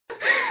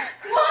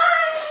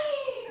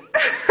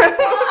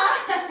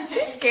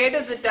scared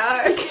of the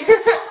dark.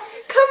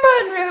 Come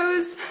on,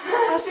 Rose.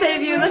 I'll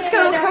save you. Let's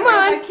go. Come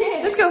on.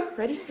 Let's go.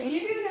 Ready?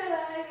 Ready?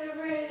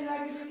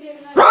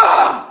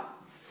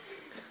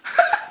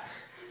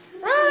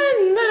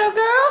 Run, little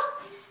girl.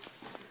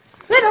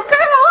 Little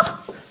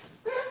girl.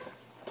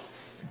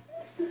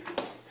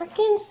 I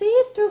can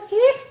see through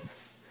here.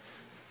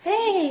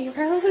 Hey,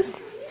 Rose.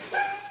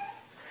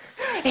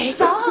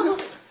 It's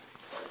off.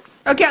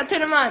 Okay, I'll turn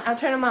them on. I'll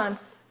turn them on.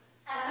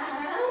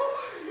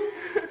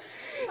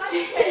 My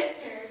face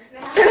hurts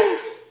now.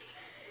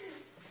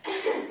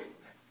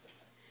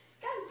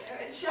 God damn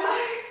it, Char.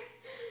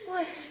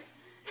 What?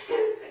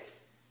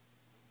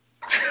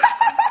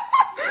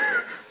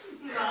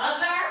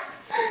 Mother.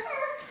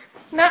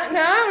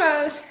 No,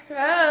 Rose.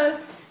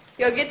 Rose.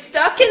 You'll get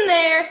stuck in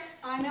there.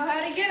 I know how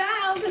to get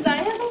out because I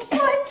have a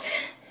foot.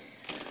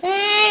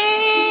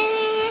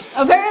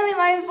 Apparently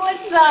my foot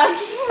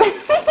sucks.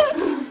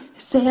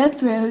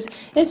 Seth, Rose.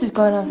 This is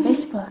going on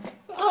Facebook.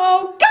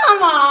 Oh,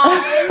 come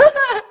on.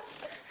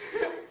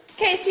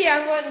 Casey,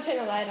 I'm going to turn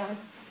the light on.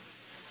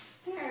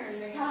 Turn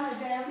the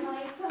goddamn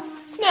lights on.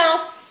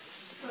 No.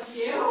 Fuck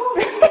you.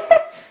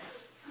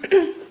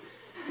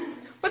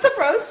 What's up,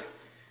 Rose?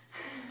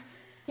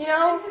 You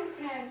know,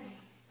 I'm tired.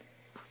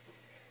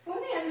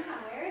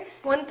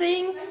 one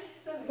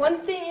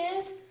thing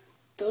is,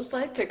 those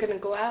lights are gonna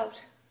go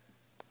out,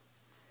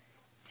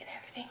 and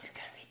everything's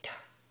gonna be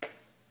dark.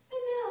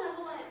 And then I'll have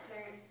a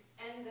lantern.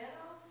 And then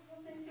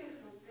I'll do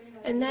something.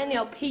 And then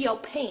you'll pee your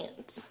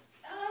pants.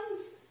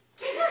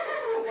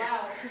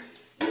 Wow.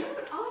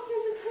 All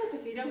sense of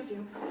telepathy, don't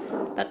you?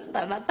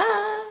 Ba-da-ba-da.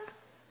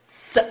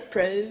 Sup,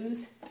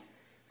 Rose?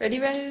 Ready,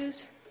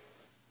 Rose?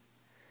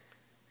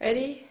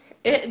 Ready?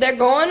 They're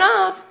going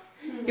off.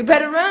 You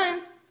better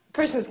run.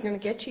 Person's gonna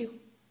get you.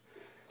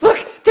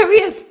 Look, there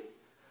he is.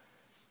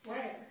 Where?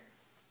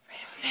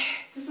 Right over there.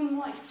 There's some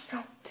light.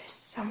 No, there's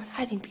someone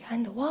hiding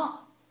behind the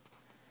wall.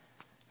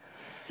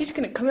 He's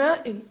gonna come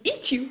out and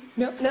eat you.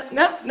 No, no,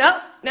 no,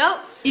 no, no.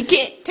 You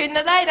can't turn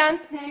the light on.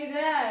 Hey,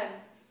 Dad.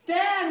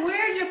 Dad,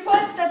 where'd you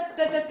put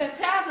the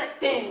tablet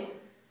thing?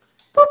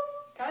 Boop.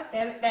 God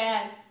damn it,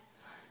 Dad.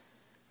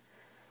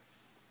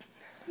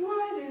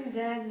 Why didn't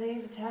Dad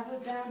leave the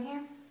tablet down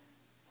here?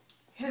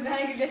 Because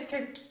I could just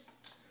turn...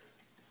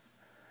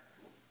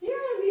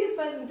 You're amused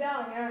by the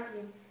medallion, aren't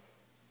you?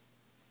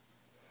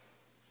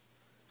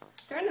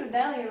 Turn the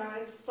medallion on,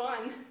 it's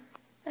fun.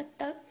 Da,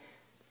 da,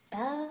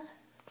 da.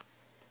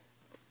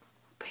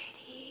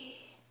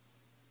 Pretty.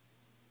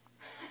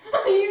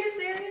 Are you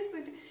serious?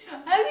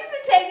 Have you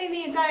been taking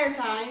the entire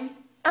time?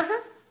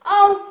 Uh-huh.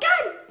 Oh,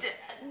 God!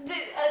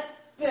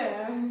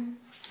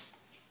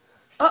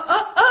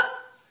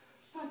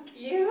 Fuck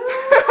you.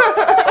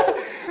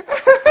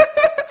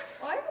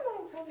 Why am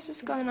I... This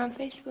is going on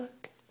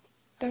Facebook.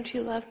 Don't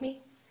you love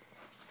me?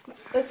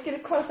 Let's get a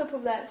close-up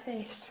of that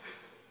face.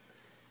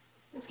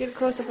 Let's get a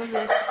close-up of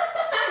this.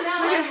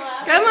 Now I'm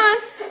laughing. Come on.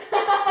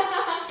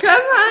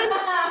 Come on.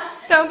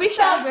 Don't be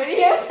shy.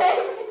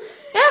 Videotape.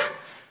 Yeah.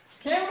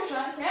 Camera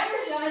shot.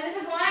 This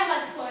is my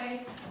let's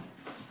play.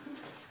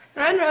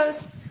 Run,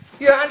 Rose.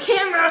 You're on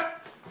camera.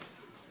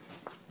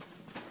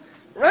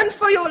 Run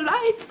for your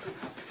life.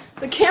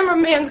 The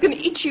cameraman's gonna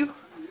eat you.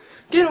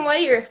 Get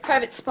away your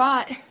private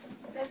spot.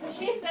 That's what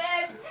she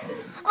said.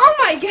 Oh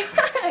my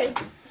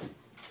God.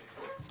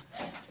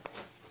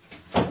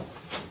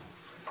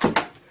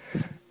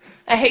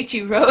 I hate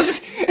you, Rose.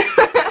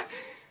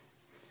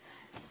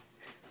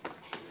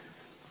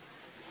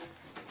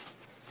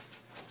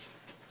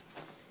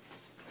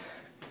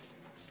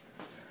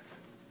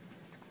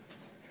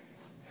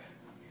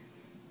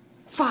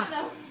 Fuck.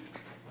 No.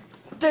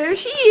 There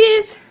she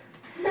is.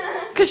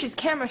 Because she's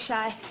camera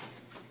shy.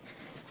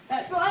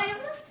 That's why I'm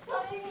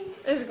not playing.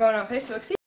 This is going on Facebook. See?